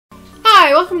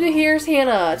welcome to Here's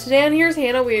Hannah. Today on Here's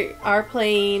Hannah we are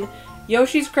playing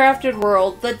Yoshi's Crafted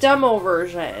World, the demo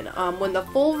version. When the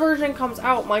full version comes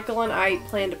out, Michael and I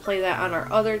plan to play that on our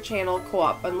other channel,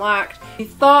 Co-op Unlocked. We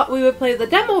thought we would play the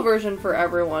demo version for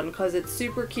everyone because it's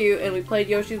super cute, and we played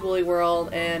Yoshi's Woolly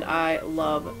World and I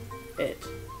love it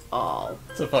all.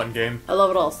 It's a fun game. I love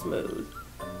it all smooth.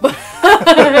 But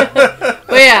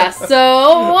yeah,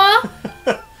 so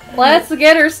let's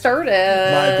get her started.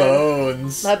 My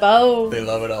bones. My bones. They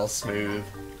love it all smooth.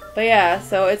 But yeah,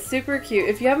 so it's super cute.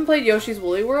 If you haven't played Yoshi's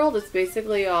Woolly World, it's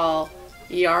basically all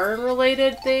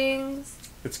yarn-related things.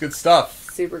 It's good stuff.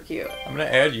 Super cute. I'm gonna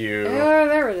add you. Oh,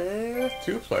 there it is.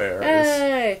 2 players.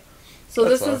 Hey! So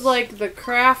That's this is like the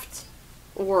craft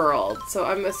world. So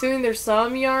I'm assuming there's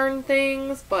some yarn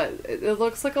things, but it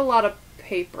looks like a lot of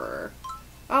paper.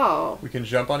 Oh. We can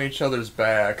jump on each other's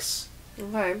backs.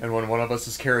 Okay. And when one of us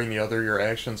is carrying the other, your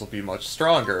actions will be much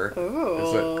stronger. Ooh.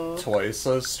 Is it twice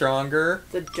as stronger?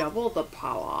 The double the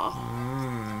power.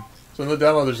 So in the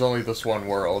demo, there's only this one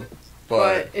world.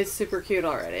 But it's super cute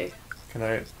already. Can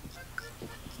I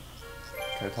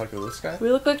talk to this guy? We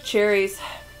look like cherries.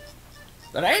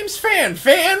 The name's Finn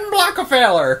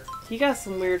Blockefeller. He got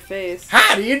some weird face.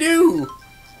 How do you do?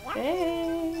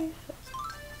 Hey.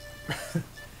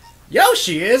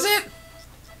 Yoshi, is it?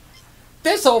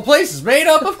 This whole place is made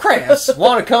up of crafts.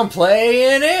 Want to come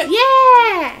play in it?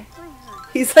 Yeah!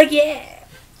 He's like, yeah!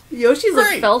 Yoshi's like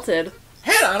Great. felted.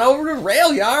 Head on over to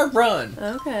Rail Yard Run.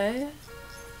 Okay.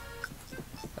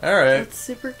 Alright. That's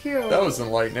super cute. That was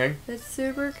enlightening. It's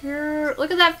super cute. Look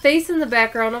at that face in the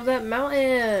background of that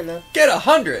mountain. Get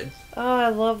 100. Oh, I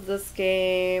love this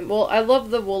game. Well, I love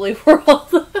the Woolly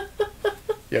World.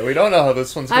 Yeah, we don't know how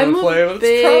this one's going to play, but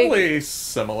it's probably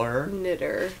similar.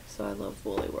 Knitter, so I love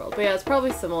Woolly World. But yeah, it's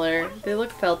probably similar. They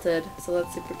look felted, so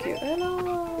that's super cute.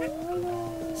 Hello.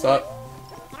 What's up?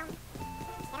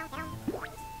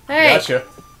 Hey. Gotcha.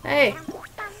 Hey.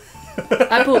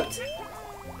 I pooped.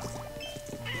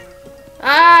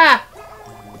 Ah!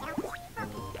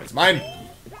 It's mine.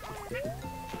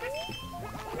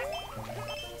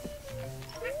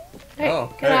 Hey,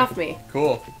 Oh, get hey. off me.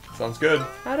 Cool. Sounds good.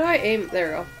 How do I aim? There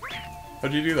we go.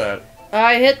 How'd you do that?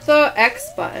 I hit the X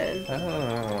button.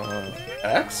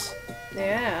 X?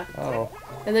 Yeah. Oh.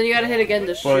 And then you gotta hit again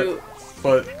to shoot.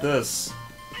 But this.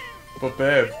 But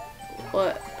babe.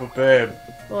 What? But babe.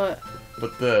 What?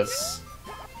 But this.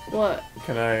 What?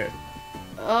 Can I...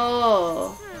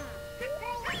 Oh.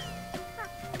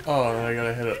 Oh, and then I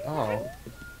gotta hit it. Oh.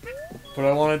 But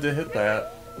I wanted to hit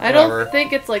that. I Whatever. don't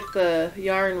think it's like the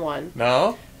yarn one.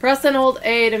 No? Press and hold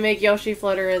A to make Yoshi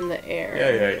flutter in the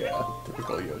air. Yeah.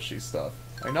 Typical Yoshi stuff.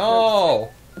 I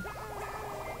know!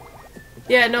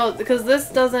 Yeah, no, because this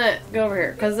doesn't... Go over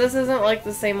here. Because this isn't like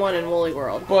the same one in Woolly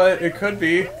World. But it could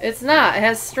be. It's not. It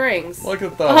has strings. Look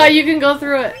at the... Oh, you can go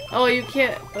through it. Oh, you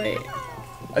can't. Wait.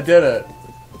 I did it.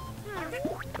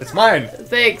 It's mine.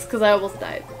 Thanks, because I almost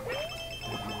died.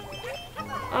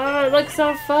 Oh, it looks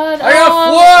so fun. I got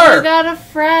Oh, four! I got a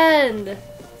friend.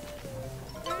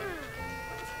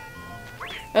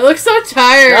 I look so Got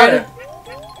tired. it.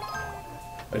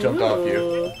 I jumped off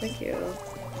you. Thank you.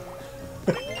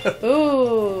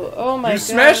 Ooh, oh my god. You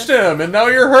smashed him, and now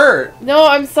you're hurt. No,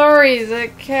 I'm sorry, the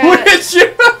cat. Look at you!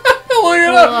 Look it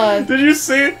Hold up. on. Did you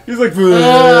see? He's like,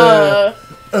 No,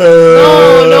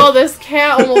 this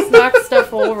cat almost knocked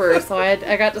stuff over, so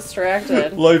I got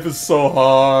distracted. Life is so I'm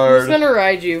hard. just gonna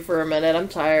ride you for a minute, I'm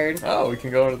tired. Oh, we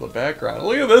can go into the background.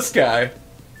 Look at this guy.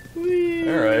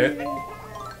 Alright.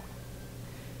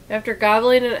 After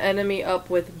gobbling an enemy up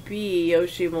with B,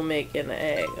 Yoshi will make an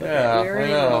egg. Okay, Yeah, we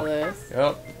already I know. this.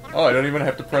 Yep. Oh, I don't even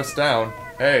have to press down.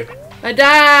 Hey. I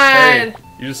died! Hey,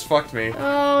 you just fucked me.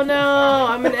 Oh no,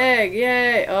 I'm an egg,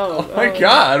 yay! Oh, Oh my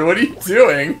god, what are you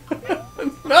doing? I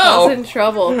was No! in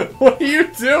trouble. What are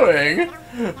you doing?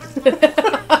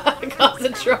 I was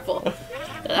in trouble.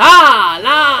 La la!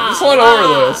 I just went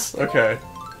over this. Okay.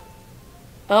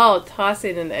 Oh,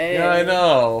 tossing an egg. Yeah, I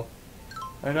know.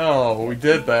 I know. We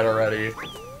did that already.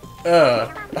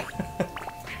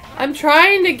 I'm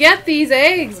trying to get these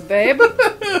eggs, babe.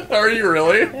 Are you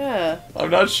really? Yeah. I'm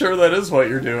not sure that is what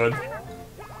you're doing.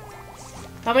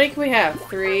 How many can we have?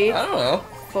 3, I don't know.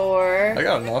 4, I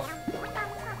got enough.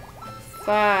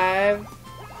 5,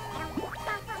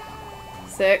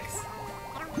 6.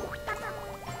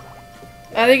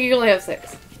 I think you can only have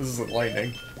 6. This isn't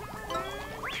lightning.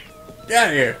 Get out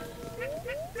of here.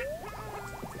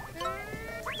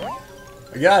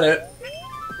 I got it.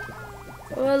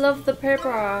 Oh, I love the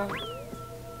paper.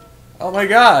 Oh my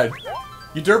god.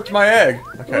 You derped my egg.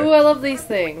 Okay. Ooh, I love these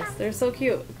things. They're so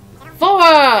cute.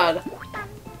 Forward!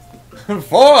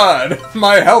 Forward,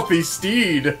 my healthy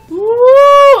steed. Woo!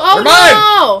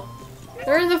 Oh They're no!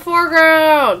 They're in the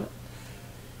foreground.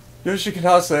 Yoshi can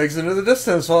toss eggs into the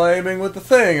distance while aiming with the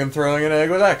thing and throwing an egg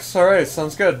with X. Alright,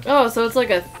 sounds good. Oh, so it's like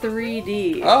a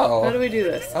 3D. Oh. How do we do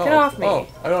this? Oh. Get off me. Oh,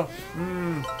 I don't...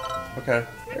 Okay,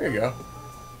 there you go.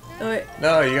 Oh, wait.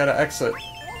 No, you gotta exit.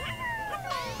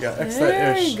 You gotta exit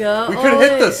that ish. There you go. We could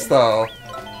hit this, though.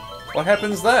 What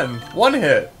happens then? One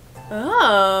hit.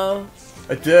 Oh.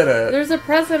 I did it. There's a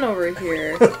present over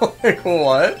here. Like,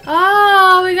 what?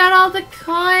 Oh, we got all the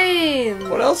coins.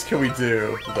 What else can we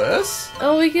do? This?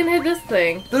 Oh, we can hit this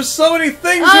thing. There's so many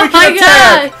things Oh we can my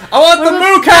attack! God. I want What the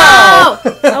about- moo cow!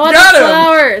 No! I want Got the him!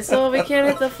 flowers. Oh, we can't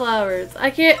hit the flowers. I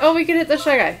can't. Oh, we can hit the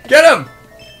Shy Guy. Get him!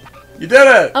 You did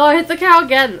it! Oh, I hit the cow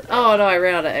again. Oh no, I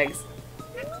ran out of eggs.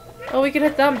 Oh, we can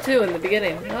hit them too in the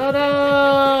beginning. Oh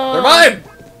no! They're mine!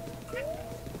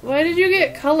 Why did you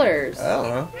get colors? I don't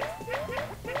know.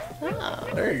 Oh.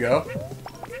 There you go.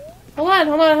 Hold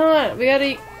on. We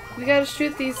gotta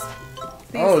shoot these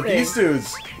Oh, things. these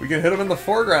dudes. We can hit them in the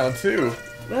foreground, too.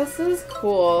 This is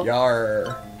cool.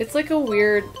 Yar. It's like a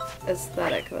weird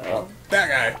aesthetic, though. Oh, that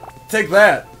guy. Take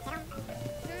that.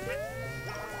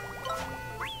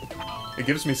 It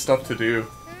gives me stuff to do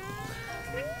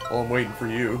while I'm waiting for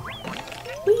you.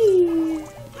 Whee!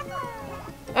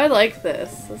 I like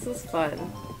this. This is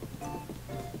fun.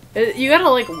 You gotta,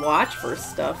 like, watch for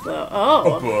stuff, though.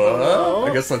 Oh. I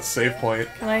hello. guess that's save point.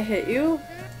 Can I hit you?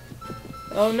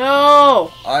 Oh,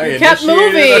 no! I You kept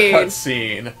initiated a moving!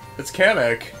 cutscene. It's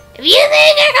Kamek. If you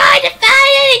think you're going to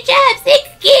find any jobs, think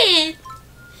again.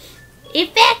 In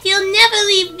fact, you'll never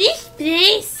leave this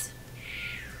place.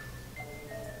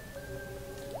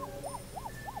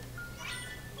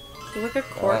 There's like a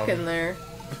cork in there.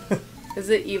 Is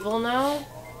it evil now?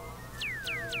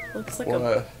 Looks like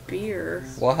a beer.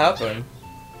 What happened?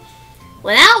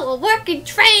 Without a working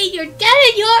trade, you're dead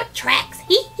in your tracks.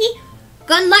 Hee hee.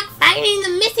 Good luck finding the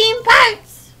missing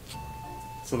parts.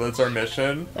 So that's our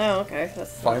mission. Oh, okay.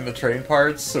 That's Find the train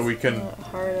parts so we can not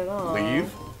hard at all.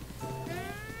 leave.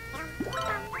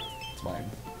 It's mine.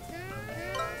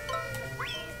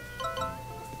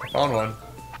 I found one.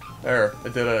 There, I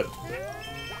did it.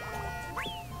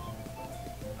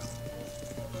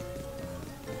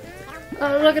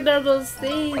 Oh, look at all those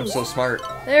things. I'm so smart.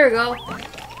 There we go.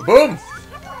 Boom!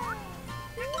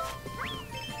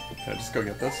 Can I just go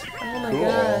get this? Oh my Cool.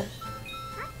 gosh.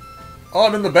 Oh,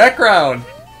 I'm in the background!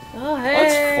 Oh,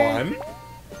 hey. That's fun.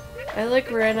 I like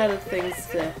ran out of things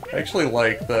to. I actually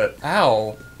like that.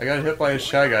 Ow! I got hit by a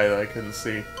Shy Guy that I couldn't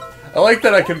see. I like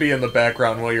that I can be in the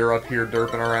background while you're up here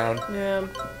derping around. Yeah.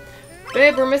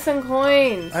 Babe, we're missing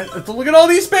coins. Look at all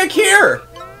these back here!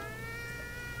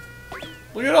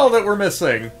 Look at all that we're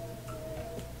missing.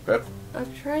 Pep,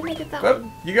 I'm trying to get that Pep,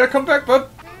 one. you gotta come back, Pep.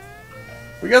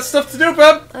 We got stuff to do,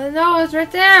 Pep. I know, it's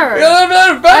right there.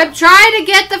 Pep. I'm trying to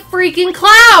get the freaking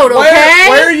cloud, okay?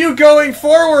 Why are you going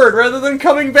forward rather than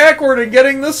coming backward and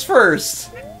getting this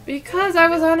first? Because I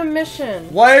was on a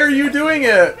mission. Why are you doing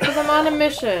it? Because I'm on a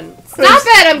mission. Stop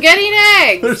it! I'm getting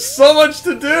eggs! There's so much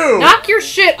to do. Knock your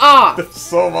shit off! There's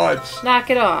so much. Knock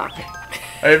it off.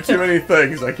 I have too many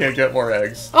things. I can't get more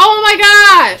eggs. Oh my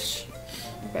gosh!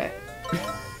 Okay.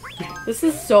 This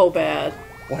is so bad.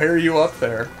 Why are you up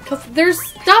there? Because there's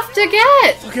stuff to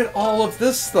get! Look at all of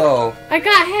this, though. I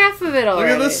got half of it Look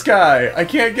already. at this guy. I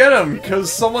can't get him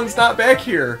because someone's not back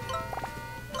here.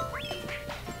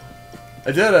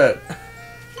 I did it.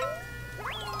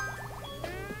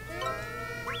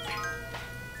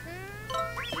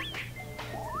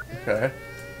 Okay.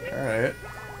 Alright.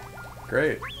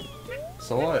 Great.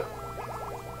 So what?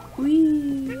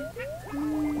 Whee!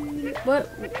 What?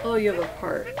 Oh, you have a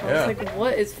part. I Yeah. was like,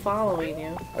 what is following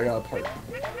you? I got a part.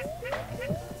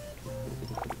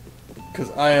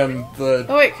 Because I am the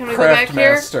Oh wait, can we go craft back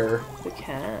here? master. We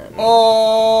can.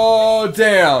 Oh,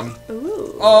 damn.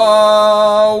 Ooh.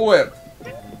 Oh, whip.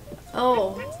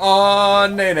 Oh. Oh,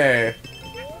 nay.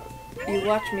 You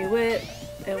watch me whip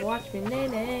and watch me nay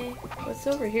nay. What's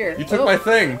over here? You took Oh, my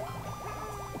thing.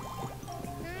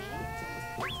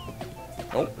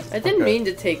 Nope. I didn't Okay. mean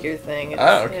to take your thing.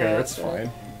 I don't yeah, care. It's so-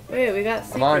 fine. Wait, we got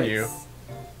secrets. I'm on you.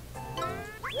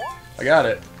 I got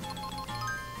it.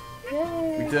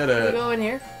 Yay. We did Can it. we go in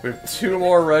here? We have 2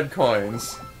 more red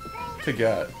coins to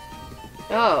get.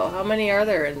 Oh, how many are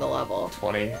there in the level?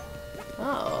 20.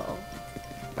 Oh.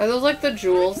 Are those like the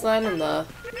jewels then in the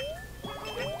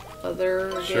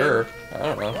other game? Sure. I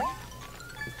don't know.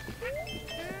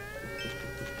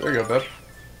 There you go, Beth.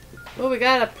 Oh, we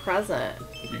got a present.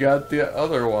 You got the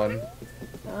other one.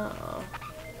 Oh.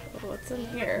 What's in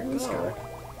here? This Oh.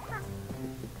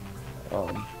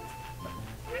 guy.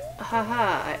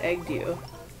 Haha, I egged you.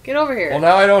 Get over here. Well,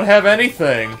 now I don't have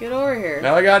anything. Get over here.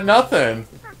 Now I got nothing.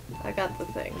 I got the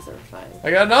things. They're fine. I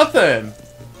got nothing.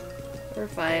 They're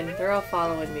fine. They're all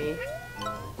following me.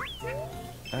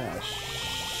 Ah,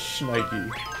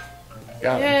 shnikey.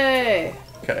 Got him. Yay!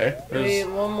 Okay. Wait,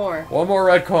 one more. One more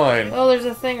red coin. Oh, there's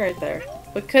a thing right there.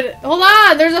 We could. Hold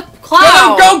on! There's a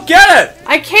cloud! Go get it!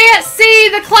 I can't see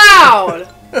the cloud!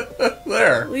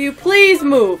 There. Will you please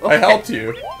move? Okay. I helped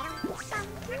you.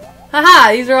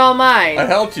 Haha, these are all mine. I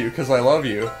helped you because I love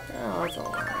you. Oh, that's a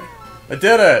lie. I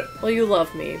did it. Well, you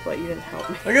love me, but you didn't help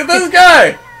me. Look at this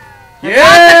guy. I got the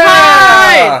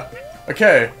Yeah.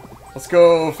 Okay. Let's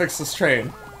go fix this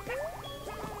train.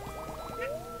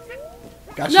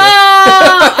 Gotcha. No!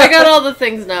 I got all the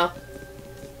things now.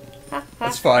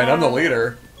 That's fine. I'm the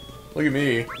leader. Look at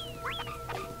me.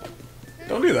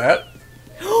 Don't do that.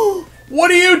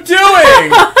 What are you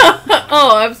doing?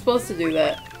 Oh, I'm supposed to do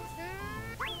that.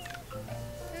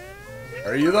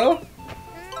 Are you though?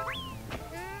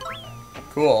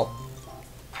 Cool.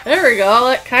 There we go.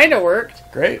 That kind of worked.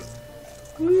 Great.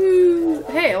 Woo.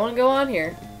 Hey, I want to go on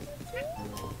here.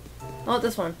 I want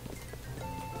this one.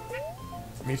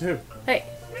 Me too. Hey.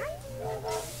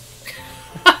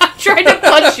 I tried to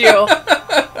punch you.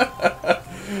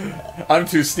 I'm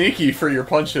too sneaky for your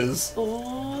punches.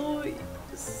 Oh,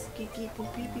 skeeky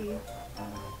pee pee.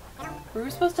 Were we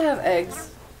supposed to have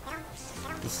eggs?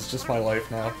 This is just my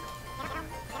life now.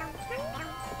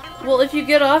 Well, if you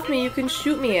get off me, you can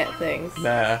shoot me at things.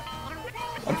 Nah.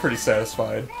 I'm pretty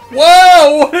satisfied.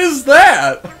 Whoa! What is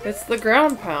that? It's the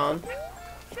ground pound.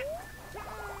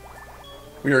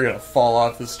 We are gonna fall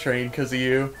off this train because of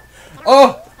you.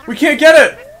 Oh! We can't get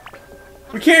it!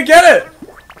 We can't get it!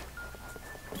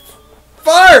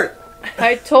 Fart!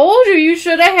 I told you, you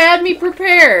should have had me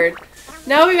prepared.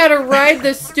 Now we gotta ride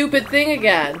this stupid thing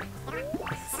again.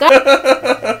 Stop.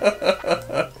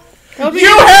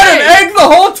 You had an egg the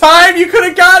whole time? You could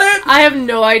have got it? I have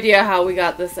no idea how we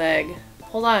got this egg.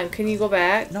 Hold on, can you go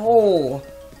back? No.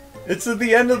 It's at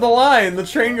the end of the line. The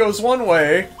train goes one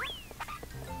way.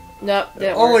 Nope,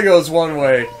 It only goes one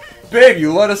way. Babe,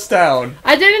 you let us down.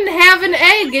 I didn't have an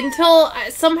egg until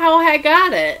somehow I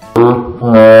got it.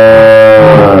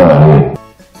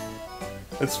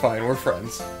 It's fine, we're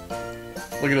friends.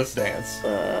 Look at us dance.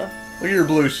 Uh, Look at your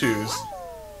blue shoes.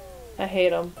 I hate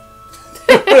them.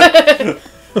 I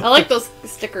like those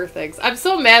sticker things. I'm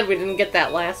so mad we didn't get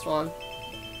that last one.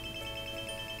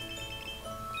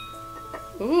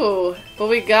 Ooh, but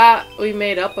we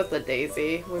made up with a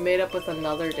daisy. We made up with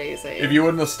another daisy. If you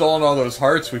wouldn't have stolen all those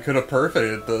hearts, we could have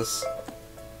perfected this.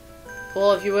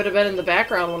 Well, if you would have been in the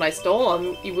background when I stole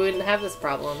them, you wouldn't have this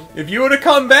problem. If you would have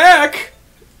come back,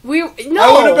 No! I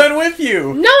would have been with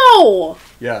you. No!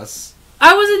 Yes.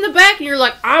 I was in the back and you're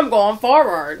like, I'm going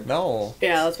forward. No.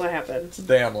 Yeah, that's what happened. It's a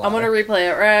damn lie. I'm gonna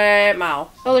replay it right now.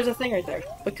 Oh, there's a thing right there.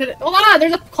 We could. Hold on,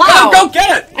 there's a cloud. Go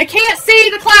get it! I can't see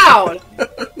the cloud.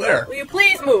 There. Will you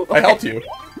please move? I helped you.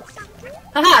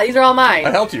 Haha, these are all mine.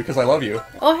 I helped you because I love you.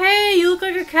 Oh, hey, you look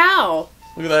like a cow.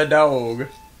 Look at that dog.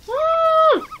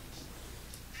 Mm,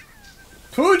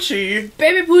 Poochie!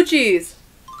 baby poochies.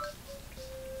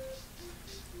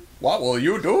 What will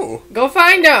you do? Go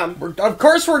find them. Of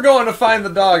course we're going to find the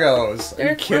doggos. Are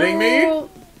you kidding me?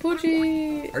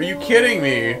 Poochie. Are you kidding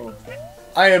me?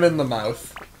 I am in the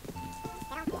mouth.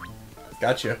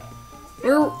 Gotcha.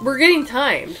 We're getting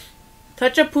timed.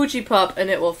 Touch a poochie pup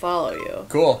and it will follow you.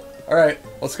 Cool. Alright,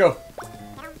 let's go.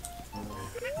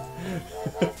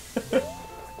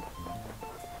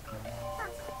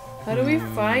 How do we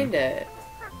find it?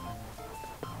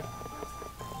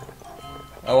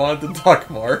 I wanted to talk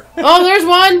more. Oh, there's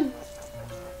one!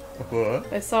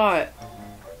 What? I saw it.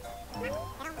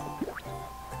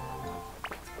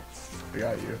 I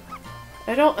got you.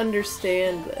 I don't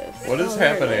understand this. What is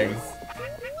there it happening? is.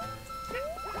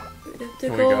 We have to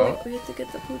Can we go. go? We have to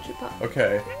get the poochie pup.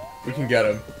 Okay, we can get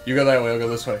him. You go that way, I'll go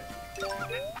this way.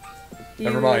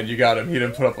 Never mind, you got him. He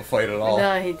didn't put up a fight at all.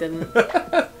 No, he didn't.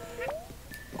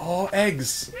 Oh,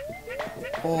 eggs!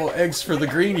 Oh, eggs for the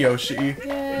green Yoshi.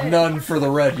 Yay. None for the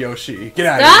red Yoshi. Get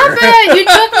out Stop of here. it! You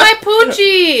took my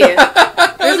poochie!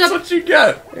 That's what you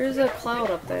get. There's a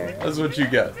cloud up there. That's what you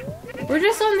get. We're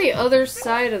just on the other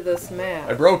side of this map.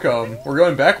 I broke them. We're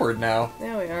going backward now.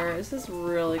 There we are. This is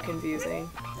really confusing.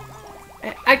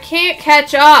 I can't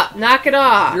catch up! Knock it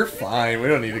off! You're fine. We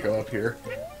don't need to go up here.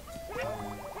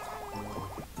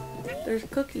 There's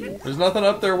cookies. There's nothing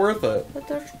up there worth it. But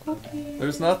there's cookies.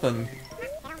 There's nothing.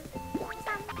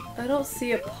 I don't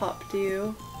see a pup, do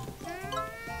you?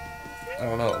 I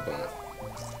don't know, but...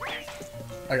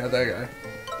 I got that guy.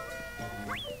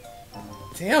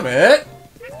 Damn it!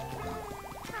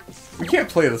 We can't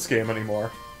play this game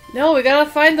anymore. No, we gotta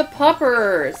find the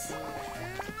puppers.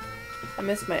 I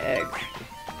missed my egg.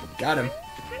 Got him.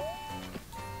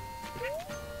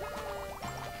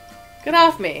 Get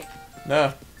off me.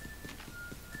 No.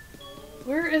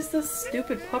 Where is this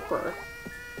stupid pupper?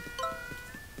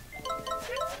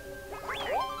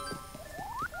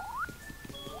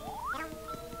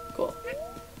 Cool.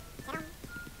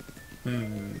 I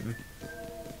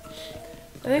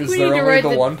think Is we there need to only ride the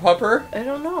one pupper? I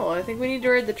don't know. I think we need to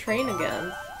ride the train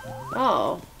again.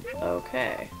 Oh,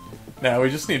 okay. No, we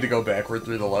just need to go backward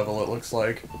through the level, it looks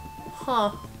like.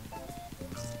 Huh.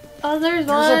 Oh, there's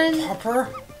There's one. a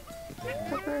pupper.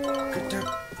 Pupper. Get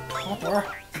the pupper.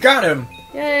 Got him.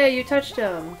 Yay, you touched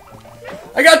him.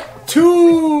 I got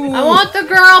 2! I want the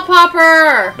girl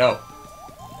pupper! No,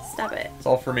 Stop it. it's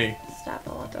all for me. Stop,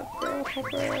 I want the girl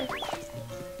pupper.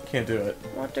 Can't do it.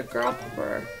 I want the girl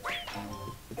pupper.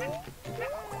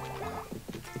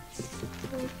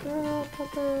 The girl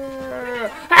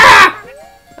pupper. Ah!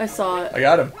 I saw it. I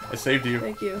got him. I saved you.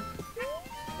 Thank you.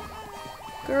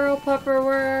 Girl pupper,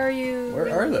 where are you? Where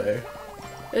are they?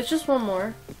 It's just one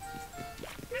more.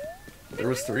 There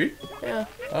was 3? Yeah.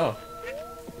 Oh.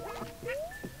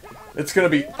 It's gonna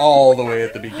be all the way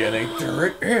at the beginning. There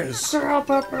it is. Girl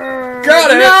pupper.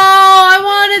 Got it! No, I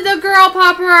wanted the girl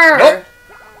pupper. Nope.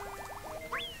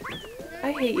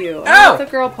 I hate you. Ow! I want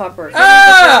the girl pupper. Give me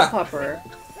Ah! the girl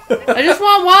pupper. I just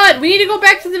want one. We need to go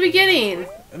back to the beginning.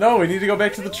 No, we need to go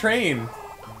back to the train.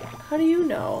 How do you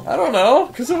know? I don't know,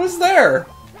 because it was there.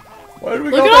 Why did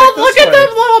we Look go at back look this at way? them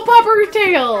little pupper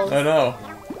tails. I know.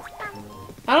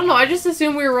 I don't know. I just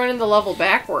assumed we were running the level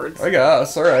backwards. I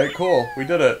guess. Alright, cool. We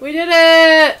did it. We did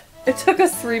it. It took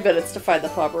us 3 minutes to find the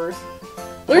puppers.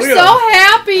 They're Look at so them.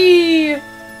 happy.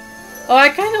 Oh, I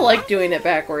kind of like doing it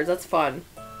backwards. That's fun.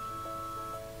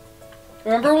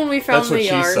 Remember when we found That's what the she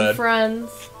yarn said. friends?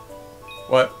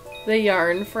 What? The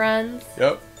yarn friends?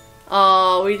 Yep.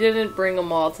 Oh, we didn't bring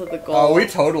them all to the goal. Oh, we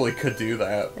totally could do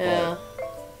that. Yeah.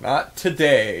 But not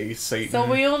today, Satan. So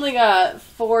we only got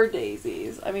 4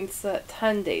 daisies. I mean,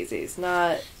 10 daisies,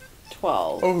 not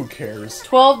 12. Oh, who cares?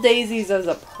 12 daisies is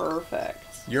a perfect.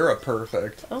 You're a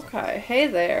perfect. Okay, hey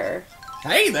there.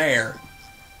 Hey there!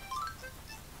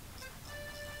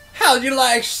 How'd you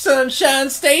like Sunshine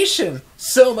Station?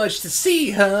 So much to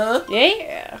see, huh?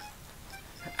 Yeah.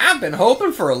 I've been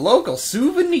hoping for a local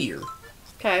souvenir.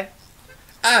 Okay.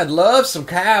 I'd love some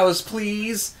cows,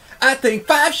 please. I think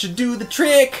 5 should do the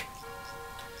trick.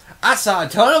 I saw a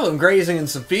ton of them grazing in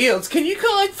some fields. Can you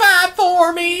collect 5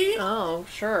 for me? Oh,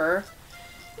 sure.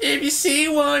 If you see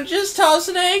one, just toss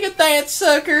an egg at that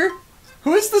sucker.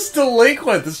 Who is this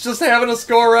delinquent that's just having us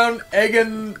go around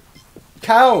egging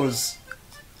cows?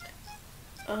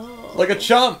 Oh. Like a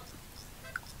chump.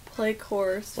 Play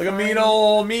course. Like a find mean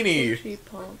old meanie. Cheap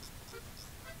pump.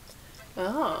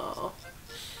 Oh.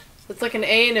 It's like an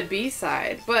A and a B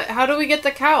side. But how do we get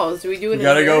the cows? Do we do it We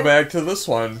gotta in go here? back to this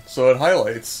one, so it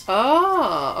highlights.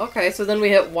 Oh, okay. So then we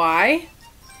hit Y.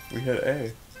 We hit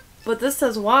A. But this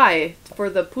says Y for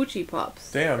the Poochie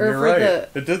Pups. Damn, Or you're for right. the-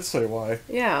 It did say Y.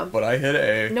 Yeah. But I hit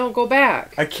A. No, go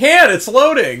back. I can't! It's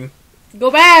loading! Go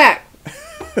back!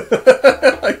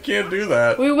 I can't do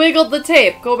that. We wiggled the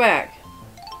tape. Go back.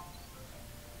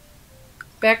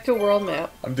 Back to world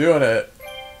map. I'm doing it.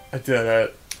 I did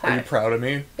it. Are Hi. you proud of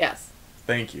me? Yes.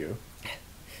 Thank you.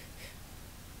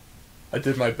 I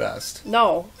did my best.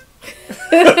 No. Look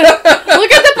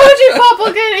at the Poochie Pup!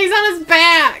 Look at he's on his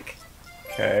back!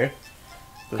 Okay.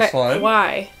 This Okay, one.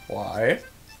 why? Why?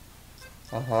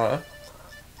 Uh-huh.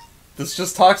 This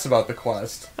just talks about the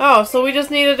quest. Oh, so we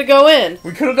just needed to go in.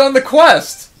 We could have done the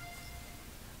quest!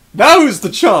 Now who's the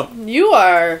chump? You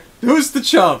are. Who's the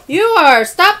chump? You are.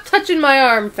 Stop touching my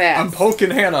arm fast. I'm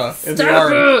poking Hannah in the Stop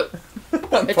arm. it!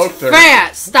 I It's poked her.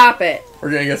 fat. Stop it.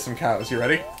 We're gonna get some cows. You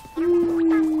ready?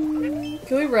 Can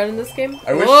we run in this game?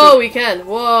 I wish Whoa, that- we can.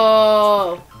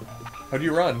 Whoa. How do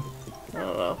you run? I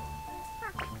don't know.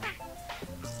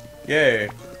 Yay.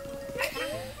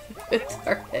 It's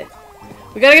alright.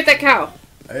 We gotta get that cow.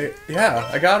 Yeah,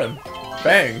 I got him.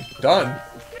 Bang. Done.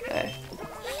 Okay.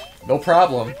 No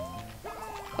problem.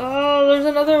 Oh, there's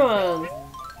another one.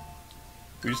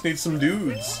 We just need some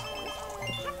dudes.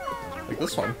 Like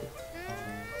this one.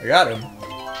 I got him.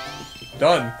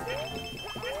 Done.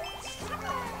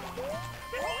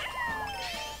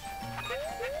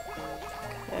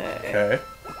 Okay. Okay.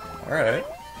 Alright.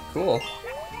 Cool.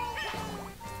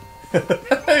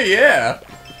 Yeah!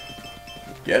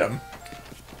 Get him.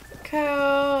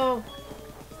 Cow.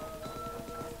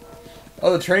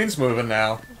 Oh, the train's moving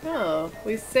now. Oh,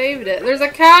 we saved it. There's a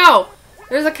cow!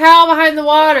 There's a cow behind the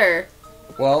water.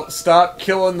 Well, stop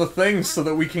killing the things so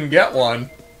that we can get one.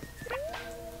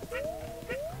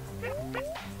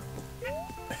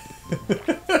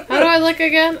 How do I look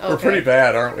again? Okay. We're pretty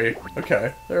bad, aren't we?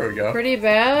 Okay, there we go. Pretty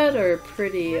bad or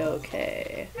pretty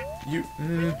okay?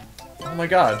 Oh my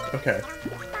god, okay.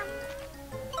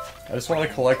 I just want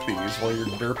to collect these while you're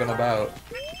derping about.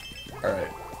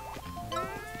 Alright.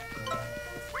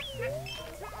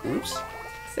 Oops.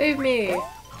 Save me.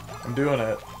 I'm doing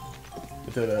it. I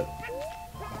did it.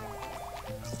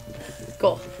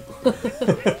 Cool.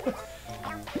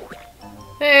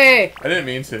 Hey! I didn't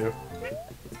mean to.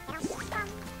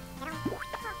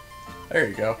 There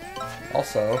you go.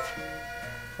 Also...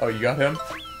 Oh, you got him?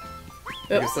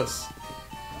 Yep. What is this?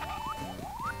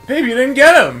 Babe, you didn't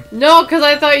get him! No, because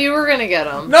I thought you were gonna get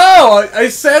him. No! I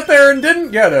sat there and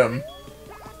didn't get him!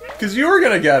 Because you were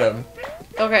gonna get him.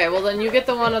 Okay, well then you get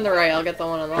the one on the right, I'll get the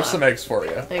one on the There's left. some eggs for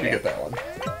you. Okay. You get that one.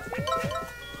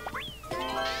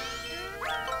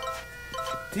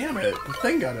 Damn it, the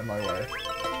thing got in my way.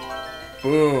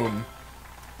 Boom.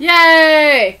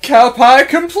 Yay! Cow pie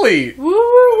complete! Woo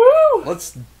woo woo!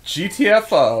 Let's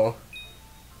GTFO.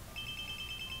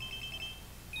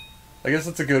 I guess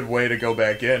it's a good way to go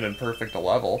back in and perfect a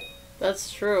level.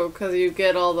 That's true, because you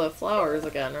get all the flowers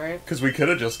again, right? Because we could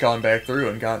have just gone back through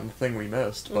and gotten the thing we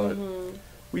missed, but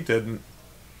we didn't.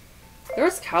 There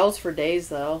was cows for days,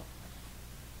 though.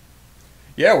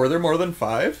 Yeah, were there more than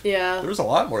 5? Yeah. There was a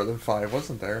lot more than 5,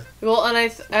 wasn't there? Well, and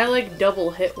I like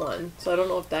double hit one, so I don't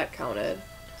know if that counted.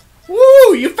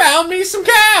 Woo! You found me some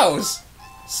cows!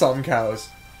 Some cows.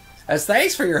 As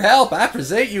thanks for your help, I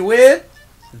present you with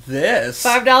this.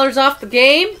 $5 off the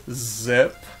game?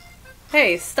 Zip.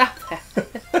 Hey, stop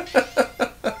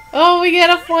that. Oh, we get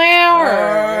a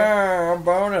flower! A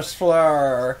bonus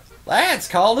flower. That's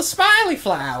called a smiley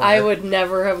flower. I would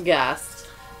never have guessed.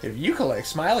 If you collect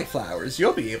smiley flowers,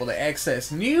 you'll be able to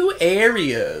access new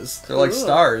areas. They're like Ooh.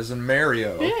 stars in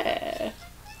Mario. Yeah.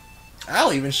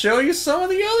 I'll even show you some of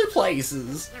the other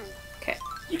places. Okay.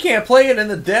 You can't play it in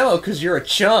the demo because you're a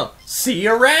chump. See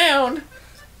you around.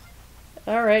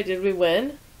 Alright, did we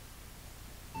win?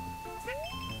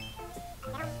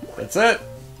 That's it.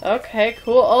 Okay,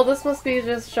 cool. Oh, this must be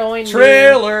just showing me-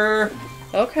 Trailer.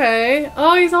 Okay.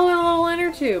 Oh, he's holding a little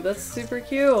inner tube. That's super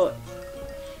cute.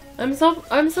 I'm so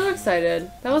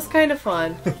excited. That was kind of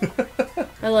fun.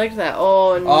 I liked that.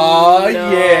 Oh no. Oh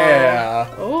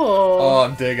yeah. Oh. Oh,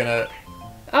 I'm digging it.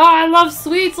 Oh, I love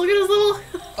sweets. Look at his little.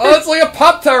 Oh, it's like a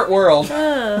Pop-Tart world.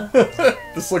 uh,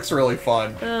 This looks really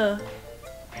fun.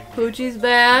 Poochie's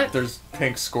back. There's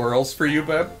pink squirrels for you,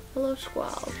 babe. Hello,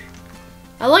 squirrels.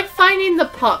 I like finding the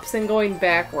pups and going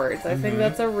backwards. I think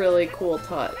that's a really cool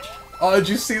touch. Oh, did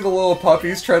you see the little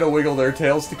puppies try to wiggle their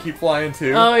tails to keep flying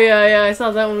too? Oh yeah, I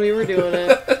saw that when we were doing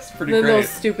it. It's pretty And then great. those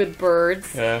stupid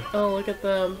birds. Yeah. Oh, look at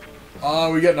them.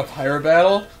 Oh, we getting a pirate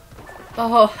battle?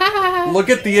 Oh, ha! Look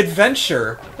at the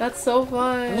adventure. That's so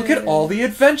fun. Look at all the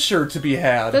adventure to be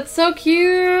had. That's so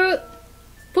cute.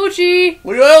 Poochie.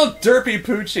 Look at that little derpy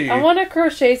Poochie. I want to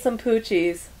crochet some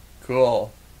Poochies.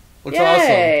 Cool. Looks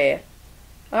Yay.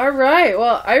 All right.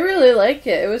 Well, I really like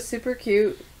it. It was super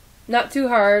cute. Not too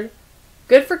hard.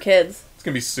 Good for kids. It's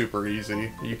gonna be super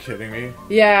easy. Are you kidding me?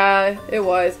 Yeah, it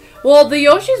was. Well, the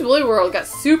Yoshi's Woolly World got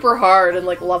super hard in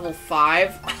like level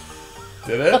 5.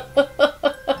 Did it?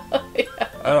 Yeah.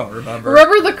 I don't remember.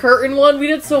 Remember the curtain one? We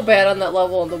did so bad on that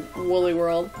level in the Woolly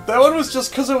World. That one was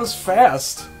just because it was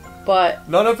fast. But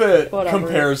None of it Whatever.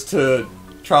 compares to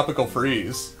Tropical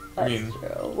Freeze. I that's mean,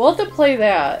 true. We'll have to play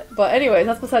that. But anyways,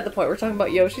 that's beside the point. We're talking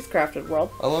about Yoshi's Crafted World.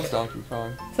 I love Donkey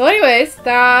Kong. So anyways,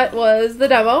 that was the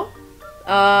demo.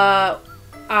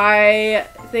 I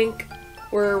think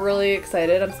we're really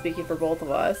excited. I'm speaking for both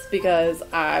of us because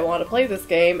I want to play this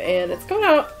game and it's coming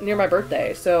out near my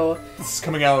birthday. So This is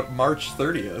coming out March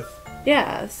 30th.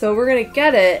 yeah, so we're going to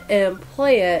get it and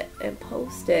play it and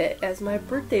post it as my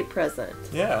birthday present.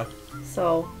 Yeah.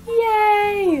 So,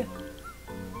 yay!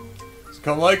 So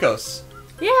come like us.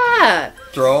 Yeah!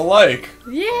 Throw a like.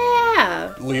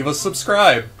 Yeah! Leave a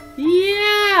subscribe.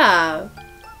 Yeah!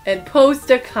 And post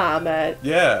a comment.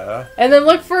 Yeah. And then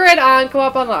look for it on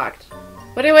Co-op Unlocked.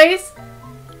 But anyways,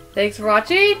 thanks for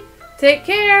watching. Take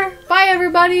care. Bye,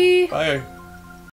 everybody. Bye.